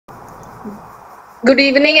Good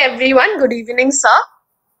evening, everyone. Good evening, sir.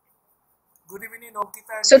 Good evening,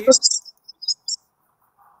 Ankita and So, team.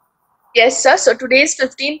 yes, sir. So, today is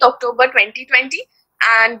 15th October 2020,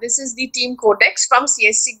 and this is the team Codex from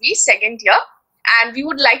CSCB second year. And we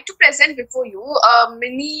would like to present before you a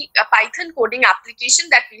mini Python coding application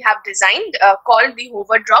that we have designed called the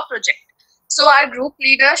Hover Draw project. So, our group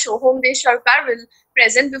leader Shoham will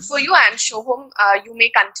present before you, and Shoham, you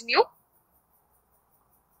may continue.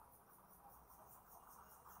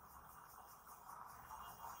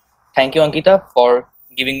 Thank you, Ankita, for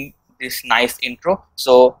giving this nice intro.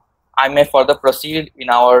 So I may further proceed in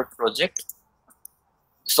our project.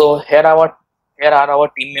 So here are our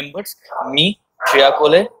team members: me,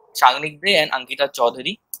 Sreya, Sagnik, and Ankita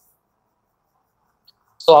Chaudhary.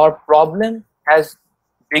 So our problem has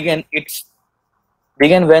begun. It's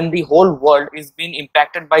began when the whole world is being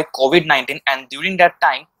impacted by COVID-19, and during that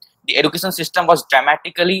time, the education system was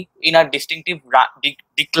dramatically in a distinctive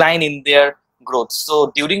decline in their growth.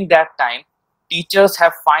 So during that time, teachers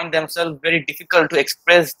have find themselves very difficult to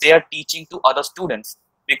express their teaching to other students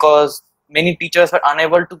because many teachers were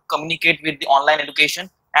unable to communicate with the online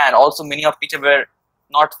education, and also many of teachers were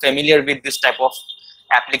not familiar with this type of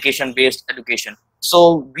application based education.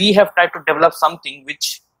 So we have tried to develop something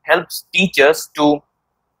which helps teachers to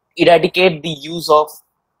eradicate the use of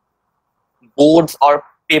boards or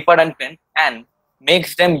paper and pen, and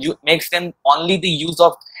makes them only the use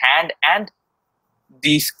of hand and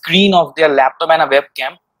the screen of their laptop and a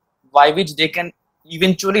webcam, by which they can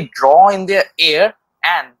eventually draw in their air,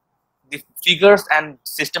 and the figures and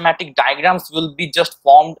systematic diagrams will be just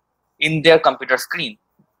formed in their computer screen.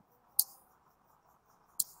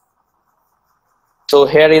 So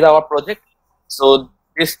here is our project. So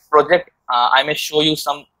this project, I may show you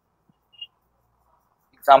some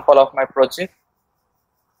example of my project.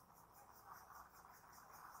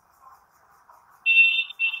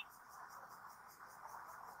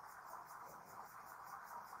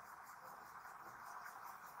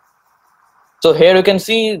 So here you can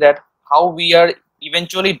see that how we are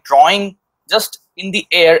eventually drawing just in the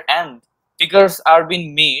air, and figures are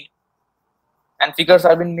being made,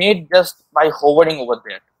 just by hovering over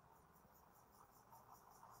there.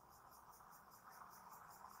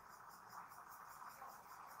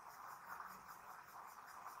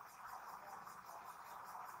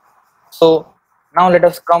 So now let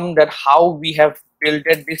us come that how we have built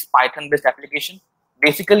this Python based application.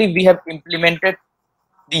 Basically, we have implemented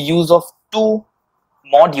the use of two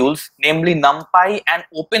modules, namely NumPy and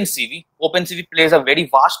OpenCV. OpenCV plays a very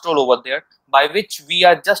vast role over there, by which we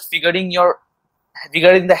are just figuring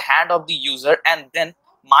the hand of the user and then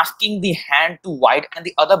masking the hand to white and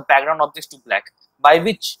the other background of this to black, by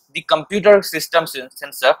which the computer system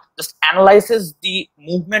sensor just analyzes the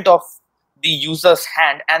movement of the user's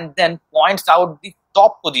hand and then points out the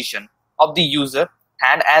top position of the user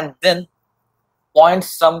hand, and then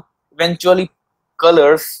points some eventually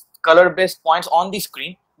color based points on the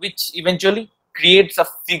screen, which eventually creates a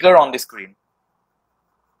figure on the screen.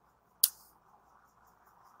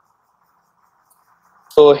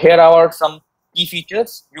 So here are some key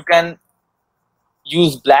features. You can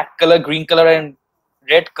use black color, green color, and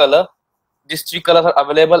red color. These three colors are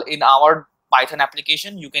available in our Python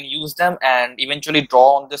application. You can use them and eventually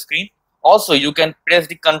draw on the screen. Also, you can press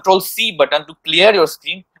the Ctrl C button to clear your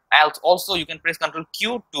screen. And also, you can press Ctrl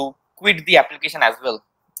Q to quit the application as well.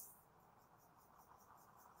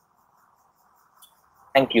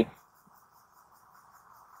 Thank you.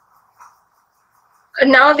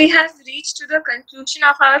 Now we have reached to the conclusion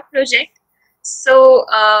of our project. So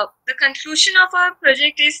the conclusion of our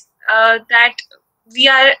project is that we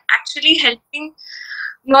are actually helping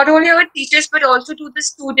not only our teachers but also to the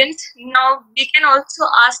students. Now they can also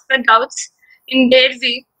ask the doubts in their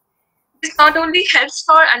way. This not only helps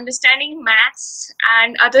for understanding maths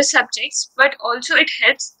and other subjects, but also it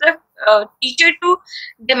helps the teacher to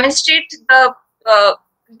demonstrate the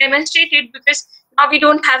demonstrate it, because now we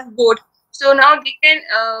don't have board. So now they can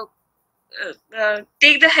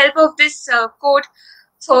take the help of this code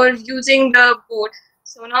for using the board.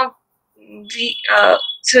 So now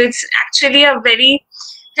so it's actually a very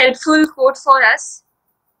helpful code for us.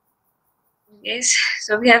 Yes,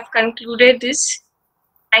 so we have concluded this.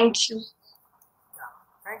 Thank you. Yeah,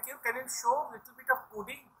 thank you. Can you show a little bit of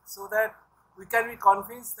coding so that we can be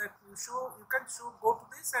convinced that you can go to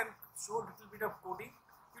this and show a little bit of coding.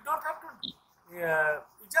 You don't have to.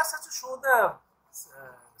 You just have to show the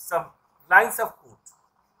some lines of code.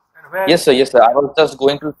 And where Yes, sir. Yes, sir. I was just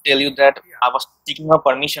going to tell you that I was seeking your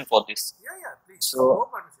permission for this. Yeah, please. So, No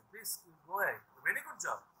permission. Please go ahead. Very good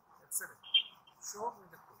job. Excellent. Show me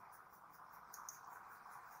the code.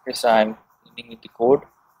 Yes, I'm ending with the code.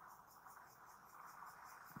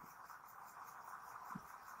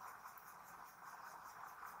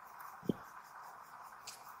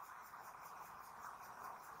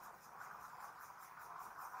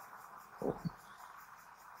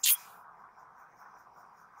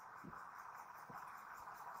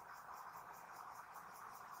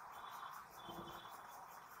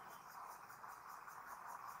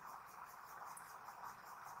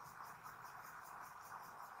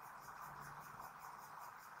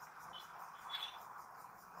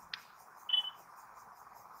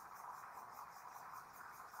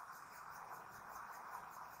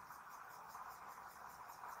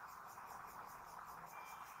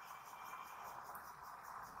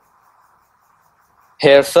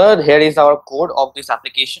 Here, sir, here is our code of this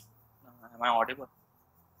application. Am I audible?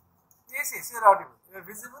 Yes, you're audible. You're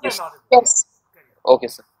visible Yes. and audible. Yes. Carry Okay,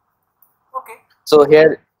 sir. on. Okay. So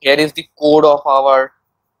here is the code of our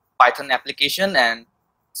Python application, and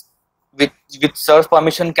with sir's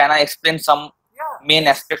permission, can I explain some Yeah. main Please.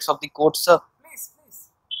 aspects of the code, sir? Please.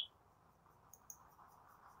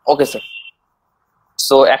 Okay, sir.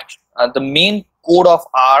 So the main code of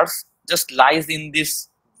ours just lies in this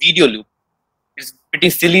video loop. It's pretty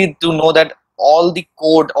silly to know that all the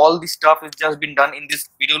code, all the stuff is just been done in this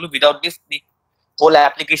video loop. Without this, the whole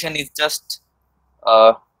application is just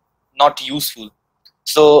uh, not useful.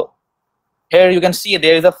 So here you can see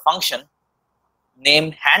there is a function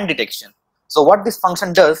named hand detection. So what this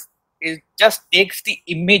function does is just takes the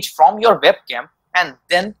image from your webcam and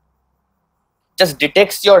then just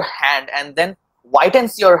detects your hand and then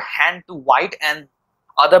whitens your hand to white and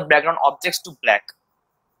other background objects to black.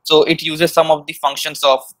 So it uses some of the functions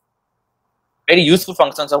of very useful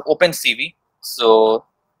functions of OpenCV. So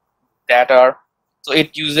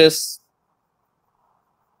it uses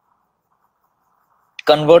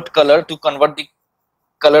convert color to convert the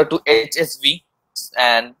color to HSV,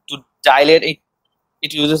 and to dilate it,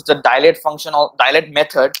 it uses the dilate function or dilate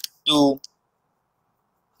method to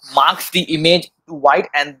marks the image to white,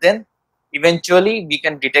 and then eventually we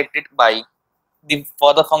can detect it by the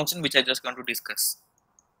further function which I just going to discuss.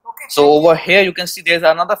 Okay. So over here you can see there's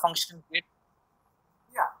another function. Yeah,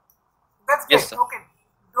 that's Yes, great. sir. Okay,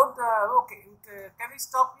 don't. Okay, can we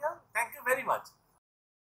stop here? Thank you very much.